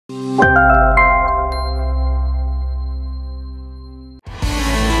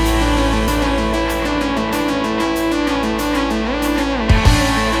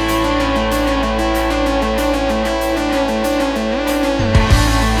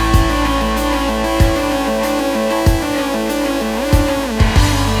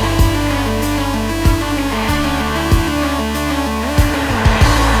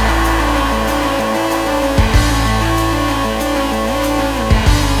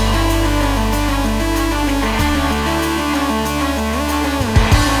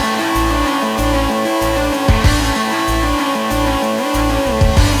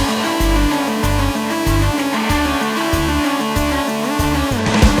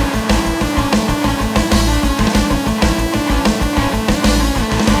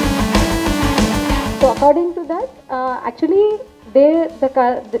actually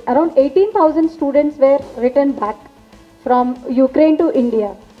around 18,000 students were returned back from Ukraine to India,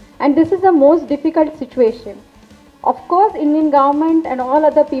 and this is the most difficult situation. Of course, Indian government and all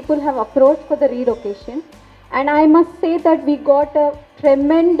other people have approached for the relocation, and I must say that we got a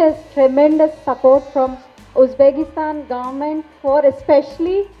tremendous support from Uzbekistan government for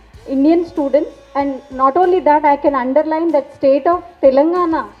especially Indian students. And not only that, I can underline that state of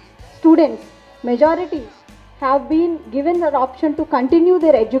Telangana students, majority, have been given the option to continue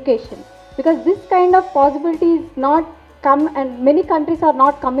their education, because this kind of possibility is not come, and many countries are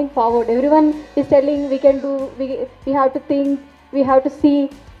not coming forward. Everyone is telling we can do, we have to think, we have to see,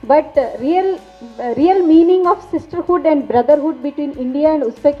 but real meaning of sisterhood and brotherhood between India and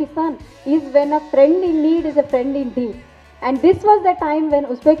Uzbekistan is when a friend in need is a friend indeed. And this was the time when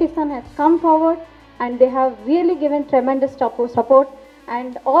Uzbekistan has come forward, and they have really given tremendous support.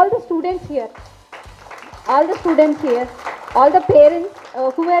 And all the students here, all the parents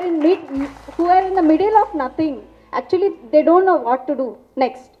who are in the middle of nothing, actually they don't know what to do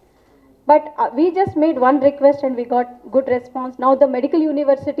next. But we just made one request and we got good response. Now the medical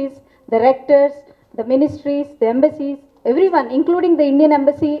universities, the rectors, the ministries, the embassies, everyone, including the Indian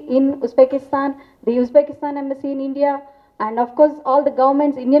embassy in Uzbekistan, the Uzbekistan embassy in India, and of course all the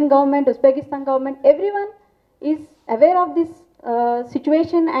governments, Indian government, Uzbekistan government, everyone is aware of this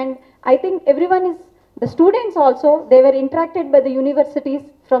situation. And I think everyone is, the students also, they were interacted by the universities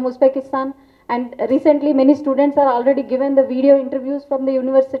from Uzbekistan, and recently many students are already given the video interviews from the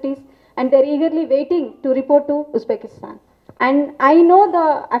universities, and they're eagerly waiting to report to Uzbekistan. And I know the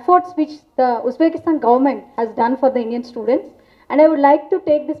efforts which the Uzbekistan government has done for the Indian students, and I would like to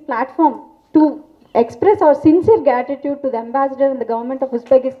take this platform to express our sincere gratitude to the ambassador and the government of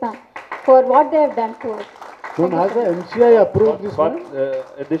Uzbekistan for what they have done for us. When has the MCI approved this one?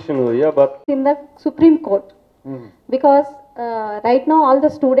 Additional, yeah, but In the Supreme Court, because right now all the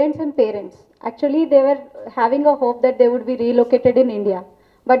students and parents, actually they were having a hope that they would be relocated in India,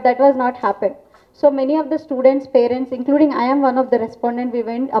 but that was not happened. So many of the students, parents, including I am one of the respondents, we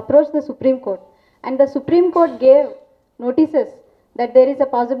went, approached the Supreme Court, and the Supreme Court gave notices that there is a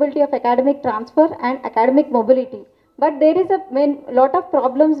possibility of academic transfer and academic mobility. But there is a lot of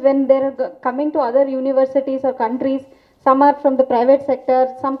problems when they are coming to other universities or countries. Some are from the private sector,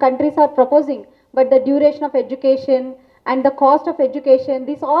 some countries are proposing, but the duration of education and the cost of education,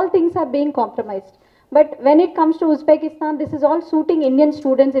 these all things are being compromised. But when it comes to Uzbekistan, this is all suiting Indian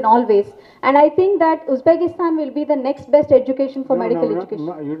students in all ways. And I think that Uzbekistan will be the next best education for medical education.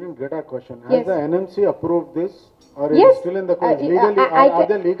 No, you didn't get a question. Has Yes. the NMC approved this, or is Yes. it still in the course? Legally, are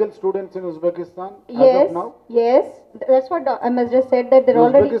there legal students in Uzbekistan as of now? Yes, that's what I must just said, that they're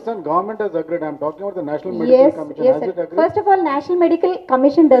already. Uzbekistan government has agreed. I'm talking about the National Medical Commission. Yes, Has it sir. agreed? First of all, National Medical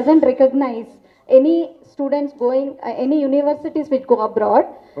Commission doesn't recognize any students going, any universities which go abroad.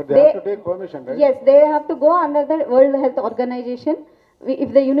 But they have to take permission, right? Yes, they have to go under the World Health Organization. If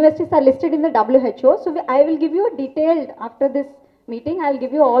the universities are listed in the WHO, so I will give you a detailed, after this meeting, I'll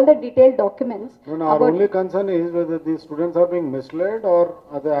give you all the detailed documents. No, our only concern is whether these students are being misled, or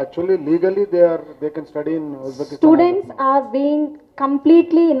are they actually legally they can study in Uzbekistan. Students are being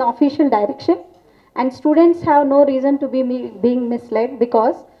completely in official direction, and students have no reason to be being misled,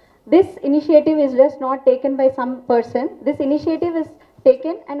 because this initiative is just not taken by some person. This initiative is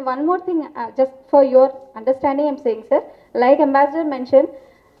taken. And one more thing, just for your understanding, I'm saying, sir, like Ambassador mentioned,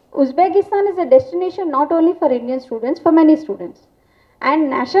 Uzbekistan is a destination not only for Indian students, for many students. And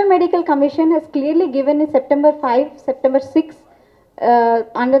National Medical Commission has clearly given in September 5, September 6,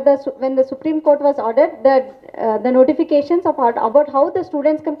 when the Supreme Court was ordered, the notifications about how the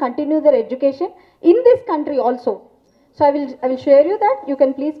students can continue their education in this country also. So I will share you that. You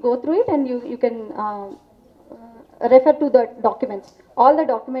can please go through it, and you can refer to the documents. All the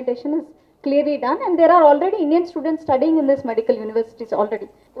documentation is clearly done, and there are already Indian students studying in this medical universities already.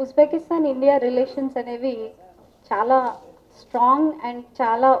 Uzbekistan India relations అనేవి చాలా strong and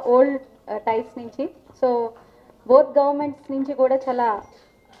చాలా old types నుంచి. So both governments నుంచి కూడా చాలా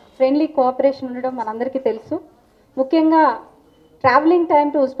friendly cooperation ఉండడం మనందరికీ తెలుసు. ముఖ్యంగా travelling time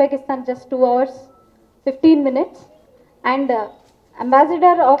to Uzbekistan just 2 hours 15 minutes. And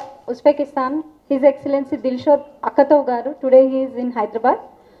Ambassador of Uzbekistan, His Excellency Dilshod Akhatov garu, today he is in Hyderabad.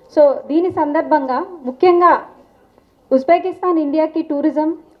 So దీని సందర్భంగా ముఖ్యంగా ఉజ్బెకిస్తాన్ ఇండియాకి టూరిజం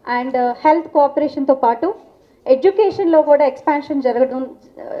అండ్ హెల్త్ కోఆపరేషన్తో పాటు ఎడ్యుకేషన్లో కూడా ఎక్స్పాన్షన్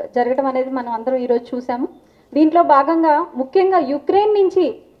జరగడం అనేది మనం అందరం ఈరోజు చూసాము. దీంట్లో భాగంగా ముఖ్యంగా యుక్రెయిన్ నుంచి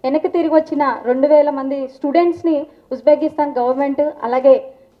వెనక్కి తిరిగి వచ్చిన 2,000 మంది స్టూడెంట్స్ని ఉజ్బెకిస్తాన్ గవర్నమెంట్, అలాగే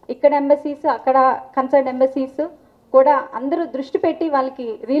ఇక్కడ ఎంబసీస్, అక్కడ కన్సర్న్ ఎంబసీస్ కూడా అందరూ దృష్టి పెట్టి వాళ్ళకి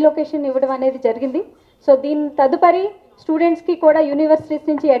రీలొకేషన్ ఇవ్వడం అనేది జరిగింది. సో దీని తదుపరి స్టూడెంట్స్కి కూడా యూనివర్సిటీస్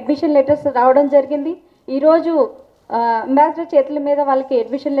నుంచి అడ్మిషన్ లెటర్స్ రావడం జరిగింది. ఈరోజు అంబాసిడర్ చేతుల మీద వాళ్ళకి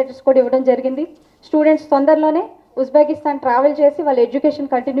అడ్మిషన్ లెటర్స్ కూడా ఇవ్వడం జరిగింది. స్టూడెంట్స్ తొందరలోనే ఉజ్బెకిస్తాన్ ట్రావెల్ చేసి వాళ్ళ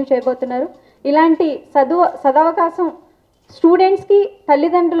ఎడ్యుకేషన్ కంటిన్యూ చేయబోతున్నారు. ఇలాంటి సదవకాశం స్టూడెంట్స్కి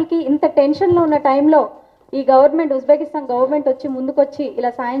తల్లిదండ్రులకి ఇంత టెన్షన్లో ఉన్న టైంలో ఈ గవర్నమెంట్ ఉజ్బెకిస్తాన్ గవర్నమెంట్ వచ్చి ముందుకొచ్చి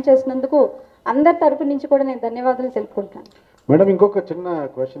ఇలా సాయం చేసినందుకు అందరి తరపు నుంచి కూడా నేను ధన్యవాదాలు తెలుపుకుంటున్నాను. మేడం ఇంకొక చిన్న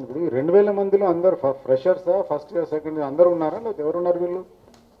క్వశ్చన్, ఇప్పుడు 2000 మందిలో అందరు ఫ్రెషర్సా, ఫస్ట్ ఇయర్ సెకండ్ ఇయర్ అందరూ ఉన్నారా లేదా ఎవరున్నారు వీళ్ళు?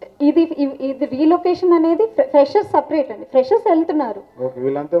 ఇది రీలొకేషన్ అనేది ఫ్రెషర్స్ సపరేట్ అండి. ఫ్రెషర్స్ వెళ్తున్నారు. ఓకే,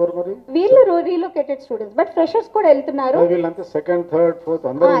 వీళ్ళంతా ఎవరు మరి? వీళ్ళు రీలొకేటెడ్ స్టూడెంట్స్, బట్ ఫ్రెషర్స్ కూడా వెళ్తున్నారు. వీళ్ళంతా సెకండ్ థర్డ్ ఫోర్త్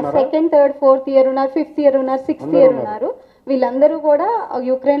అందరూ ఉన్నారా? సెకండ్ థర్డ్ ఫోర్త్ ఇయర్ ఉన్నారు, ఫిఫ్త్ ఇయర్ ఉన్నారు, సిక్స్త్ ఇయర్ ఉన్నారు. వీళ్ళందరూ కూడా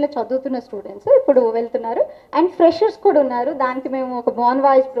యుక్రెయిన్లో చదువుతున్న స్టూడెంట్స్ ఇప్పుడు వెళ్తున్నారు. అండ్ ఫ్రెషర్స్ కూడా ఉన్నారు. దానికి మేము ఒక బాన్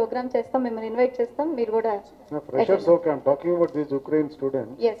వాయిస్ ప్రోగ్రామ్ చేస్తాం, మిమ్మల్ని ఇన్వైట్ చేస్తాం, మీరు కూడా. Freshers okay, I am talking about this Ukraine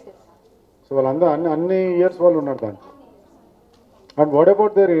students. yes yes so వాళ్ళందరూ అన్ని ఇయర్స్ వాళ్ళు ఉన్నారు దాంట్లో. And what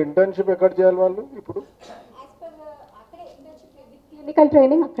about their internship ఎక్కడ చేయాలి వాళ్ళు ఇప్పుడు? క్లినికల్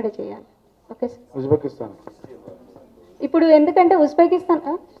ట్రైనింగ్ అక్కడే చేయాలి. Okay sir. ఉజ్బెకిస్తాన్ ఇప్పుడు ఎందుకంటే Uzbekistan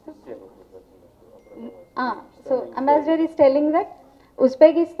so ambassador is telling that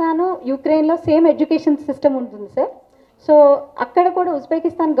Uzbekistan యుక్రెయిన్లో same education system ఉంటుంది సార్. సో అక్కడ కూడా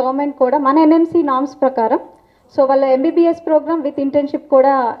ఉజ్బెకిస్తాన్ గవర్నమెంట్ కూడా మన ఎన్ఎంసీ నామ్స్ ప్రకారం సో వాళ్ళ ఎంబీబీఎస్ ప్రోగ్రామ్ విత్ ఇంటర్న్షిప్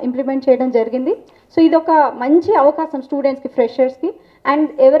కూడా ఇంప్లిమెంట్ చేయడం జరిగింది. సో ఇది ఒక మంచి అవకాశం స్టూడెంట్స్కి, ఫ్రెషర్స్కి. అండ్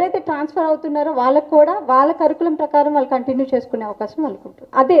ఎవరైతే ట్రాన్స్ఫర్ అవుతున్నారో వాళ్ళకు కూడా వాళ్ళ కరికులం ప్రకారం వాళ్ళు కంటిన్యూ చేసుకునే అవకాశం వాళ్ళకు ఉంటుంది.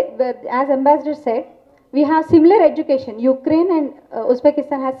 అదే as ambassador said we have similar education. Ukraine and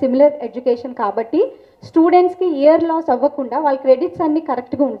Uzbekistan has similar education కాబట్టి స్టూడెంట్స్కి ఇయర్ లాస్ అవ్వకుండా వాళ్ళ క్రెడిట్స్ అన్నీ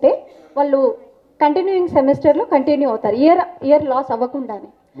కరెక్ట్గా ఉంటే వాళ్ళు కంటిన్యూయింగ్ సెమిస్టర్లో కంటిన్యూ అవుతారు ఇయర్ లాస్ అవ్వకుండానే.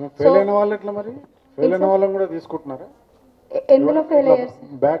 ఫెయిల్ అయిన వాళ్ళు ఎట్లా మరి? ఫెయిల్ అయిన వాళ్ళని కూడా తీసుకుంటున్నారా? ఎందులో ఫెయిల్ అయ్యారు?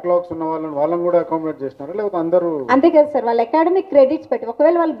 బ్యాక్లాగ్స్ ఉన్న వాళ్ళని కూడా అకామిడేట్ చేస్తున్నారా లేకపోతే అందరూ? అంతే కదా సార్, వాళ్ళ అకాడమిక్ క్రెడిట్స్ పెట్టి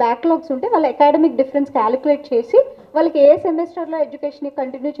ఒకవేళ వాళ్ళ బ్యాక్లాగ్స్ ఉంటే వాళ్ళ అకాడమిక్ డిఫరెన్స్ క్యాలిక్యులేట్ చేసి వాళ్ళకి ఏ సెమిస్టర్లో ఎడ్యుకేషన్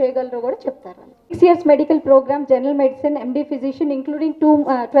కంటిన్యూ చేయగలరో కూడా చెప్తారు. 6 years medical programme, general medicine, MD physician including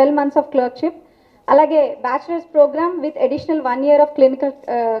 12 months of clerkship, అలాగే bachelors programme with additional 1 year of clinical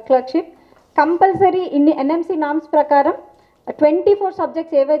clerkship. Compulsory ఇన్ని ఎన్ఎంసీ నామ్స్ ప్రకారం 24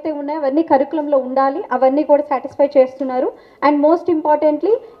 సబ్జెక్ట్స్ ఏవైతే ఉన్నాయో అవన్నీ కరికులంలో ఉండాలి. అవన్నీ కూడా సాటిస్ఫై చేస్తున్నారు. అండ్ మోస్ట్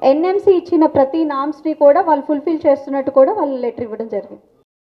ఇంపార్టెంట్లీ ఎన్ఎంసీ ఇచ్చిన ప్రతి నామ్స్ని కూడా వాళ్ళు ఫుల్ఫిల్ చేస్తున్నట్టు కూడా వాళ్ళు లెటర్ ఇవ్వడం జరిగింది.